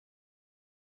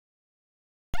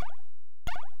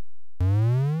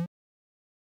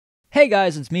Hey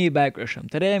guys, it's me, Bagrisham.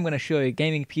 Today I'm going to show you a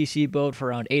gaming PC build for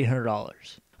around $800.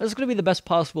 This is going to be the best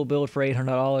possible build for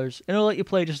 $800, and it'll let you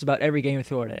play just about every game you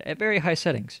throw at it, at very high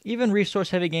settings. Even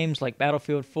resource-heavy games like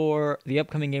Battlefield 4, the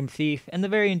upcoming game Thief, and the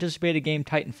very anticipated game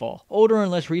Titanfall. Older and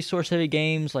less resource-heavy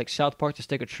games like South Park: The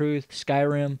Stick of Truth,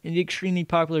 Skyrim, and the extremely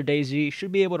popular DayZ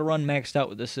should be able to run maxed out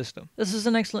with this system. This is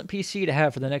an excellent PC to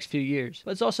have for the next few years,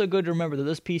 but it's also good to remember that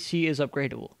this PC is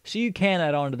upgradable, so you can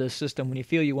add on to this system when you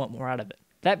feel you want more out of it.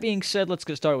 That being said, let's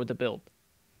get started with the build.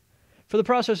 For the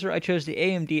processor, I chose the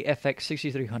AMD FX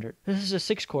 6300. This is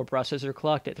a 6-core processor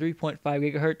clocked at 3.5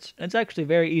 GHz, and it's actually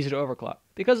very easy to overclock.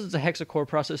 Because it's a hexa-core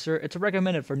processor, it's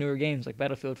recommended for newer games like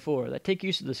Battlefield 4 that take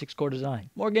use of the 6-core design.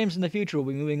 More games in the future will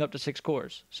be moving up to 6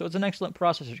 cores, so it's an excellent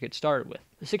processor to get started with.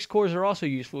 The 6 cores are also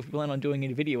useful if you plan on doing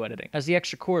any video editing, as the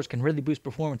extra cores can really boost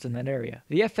performance in that area.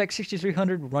 The FX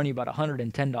 6300 will run you about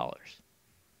 $110.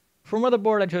 For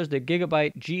motherboard, I chose the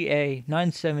Gigabyte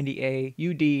GA970A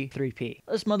UD3P.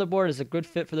 This motherboard is a good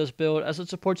fit for this build as it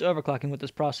supports overclocking with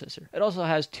this processor. It also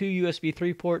has 2 USB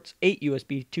 3 ports, 8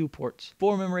 USB 2 ports,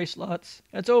 4 memory slots,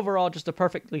 and it's overall just a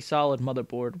perfectly solid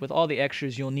motherboard with all the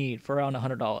extras you'll need for around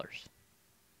 $100.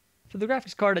 For the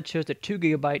graphics card, I chose the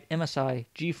 2GB MSI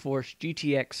GeForce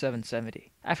GTX 770.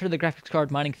 After the graphics card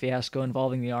mining fiasco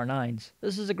involving the R9s,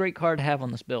 this is a great card to have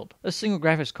on this build. This single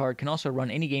graphics card can also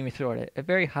run any game you throw at it at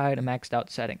very high to maxed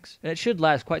out settings, and it should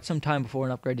last quite some time before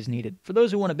an upgrade is needed. For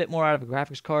those who want a bit more out of a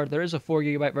graphics card, there is a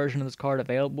 4GB version of this card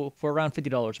available for around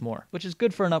 $50 more, which is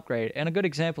good for an upgrade, and a good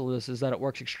example of this is that it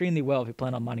works extremely well if you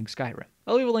plan on mining Skyrim.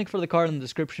 I'll leave a link for the card in the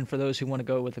description for those who want to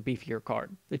go with a beefier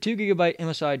card. The 2GB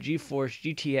MSI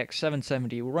GeForce GTX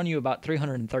 770 will run you about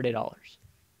 $330.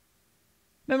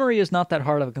 Memory is not that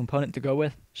hard of a component to go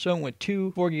with, so I went with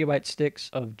two 4GB sticks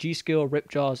of G.Skill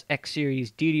Ripjaws X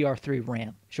Series DDR3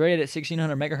 RAM. It's rated at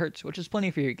 1600 MHz, which is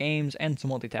plenty for your games and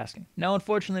some multitasking. Now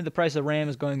unfortunately the price of RAM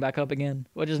is going back up again,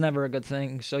 which is never a good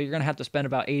thing, so you're going to have to spend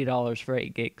about $80 for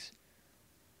 8 gigs.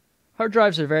 Hard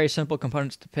drives are very simple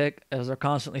components to pick, as they're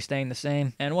constantly staying the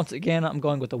same, and once again I'm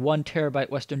going with the 1TB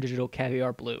Western Digital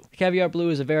Caviar Blue. The Caviar Blue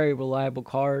is a very reliable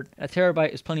card, and a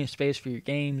terabyte is plenty of space for your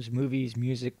games, movies,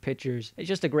 music, pictures. It's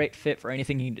just a great fit for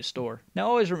anything you need to store. Now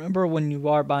always remember, when you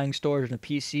are buying storage in a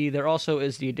PC, there also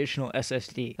is the additional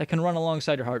SSD that can run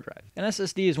alongside your hard drive. An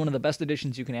SSD is one of the best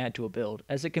additions you can add to a build,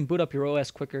 as it can boot up your OS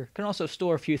quicker, can also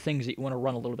store a few things that you want to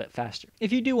run a little bit faster.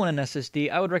 If you do want an SSD,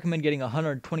 I would recommend getting a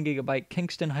 120GB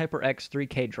Kingston HyperX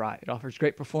 3K drive. It offers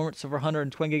great performance over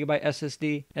 120GB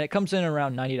SSD, and it comes in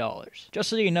around $90. Just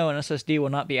so you know, an SSD will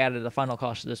not be added to the final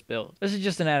cost of this build. This is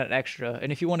just an added extra,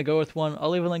 and if you want to go with one, I'll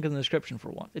leave a link in the description for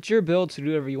one. It's your build, so do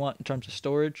whatever you want in terms of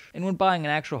storage, and when buying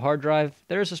an actual hard drive,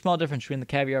 there is a small difference between the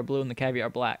Caviar Blue and the Caviar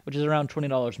Black, which is around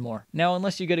 $20 more. Now,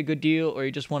 unless you get a good deal or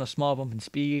you just want a small bump in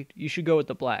speed, you should go with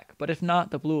the Black, but if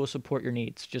not, the Blue will support your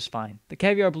needs just fine. The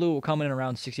Caviar Blue will come in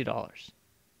around $60.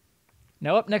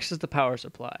 Now up next is the power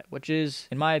supply, which is,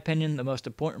 in my opinion, the most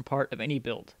important part of any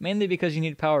build, mainly because you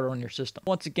need power to run your system.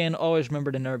 Once again, always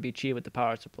remember to never be cheap with the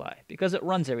power supply, because it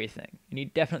runs everything, and you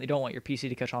definitely don't want your PC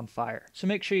to catch on fire. So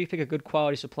make sure you pick a good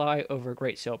quality supply over a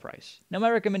great sale price. Now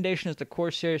my recommendation is the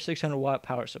Corsair 600 watt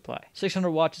power supply. 600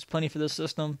 watts is plenty for this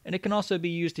system, and it can also be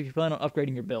used if you plan on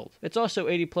upgrading your build. It's also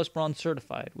 80+ bronze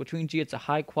certified, which means you get a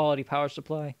high quality power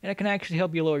supply, and it can actually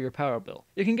help you lower your power bill.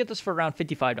 You can get this for around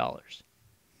 $55.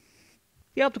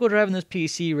 The optical drive in this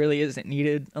PC really isn't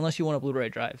needed unless you want a Blu-ray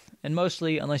drive, and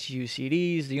mostly, unless you use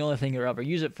CDs, the only thing you'll ever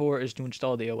use it for is to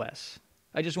install the OS.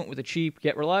 I just went with a cheap,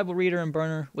 yet reliable reader and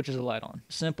burner, which is a Light-On.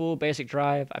 Simple, basic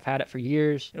drive, I've had it for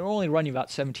years, it'll only run you about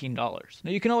 $17.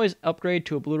 Now you can always upgrade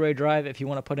to a Blu-ray drive if you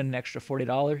want to put in an extra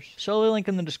 $40, so I'll link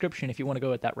in the description if you want to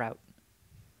go with that route.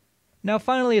 Now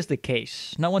finally is the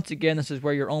case. Now once again, this is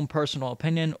where your own personal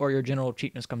opinion or your general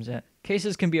cheapness comes in.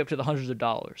 Cases can be up to the hundreds of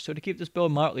dollars, so to keep this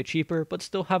build moderately cheaper but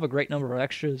still have a great number of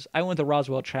extras, I went with the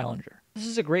Roswell Challenger. This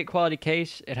is a great quality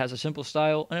case, it has a simple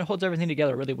style, and it holds everything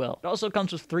together really well. It also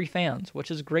comes with 3 fans,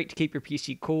 which is great to keep your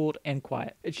PC cooled and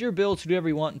quiet. It's your build to do whatever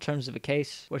you want in terms of a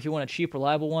case, but if you want a cheap,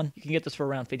 reliable one, you can get this for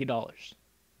around $50.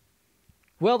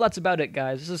 Well, that's about it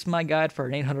guys. This is my guide for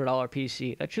an $800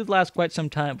 PC that should last quite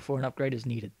some time before an upgrade is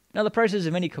needed. Now the prices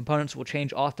of many components will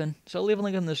change often, so I'll leave a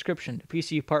link in the description to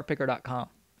PCPartPicker.com.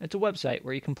 It's a website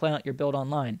where you can plan out your build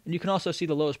online, and you can also see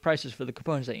the lowest prices for the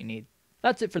components that you need.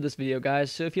 That's it for this video guys,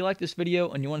 so if you like this video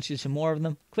and you want to see some more of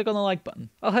them, click on the like button.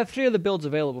 I'll have 3 of the builds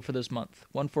available for this month,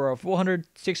 one for a $400,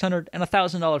 $600, and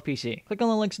 $1,000 PC. Click on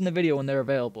the links in the video when they're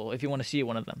available if you want to see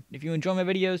one of them. If you enjoy my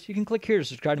videos, you can click here to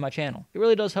subscribe to my channel. It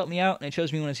really does help me out and it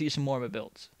shows me when to see some more of my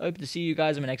builds. I hope to see you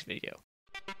guys in my next video.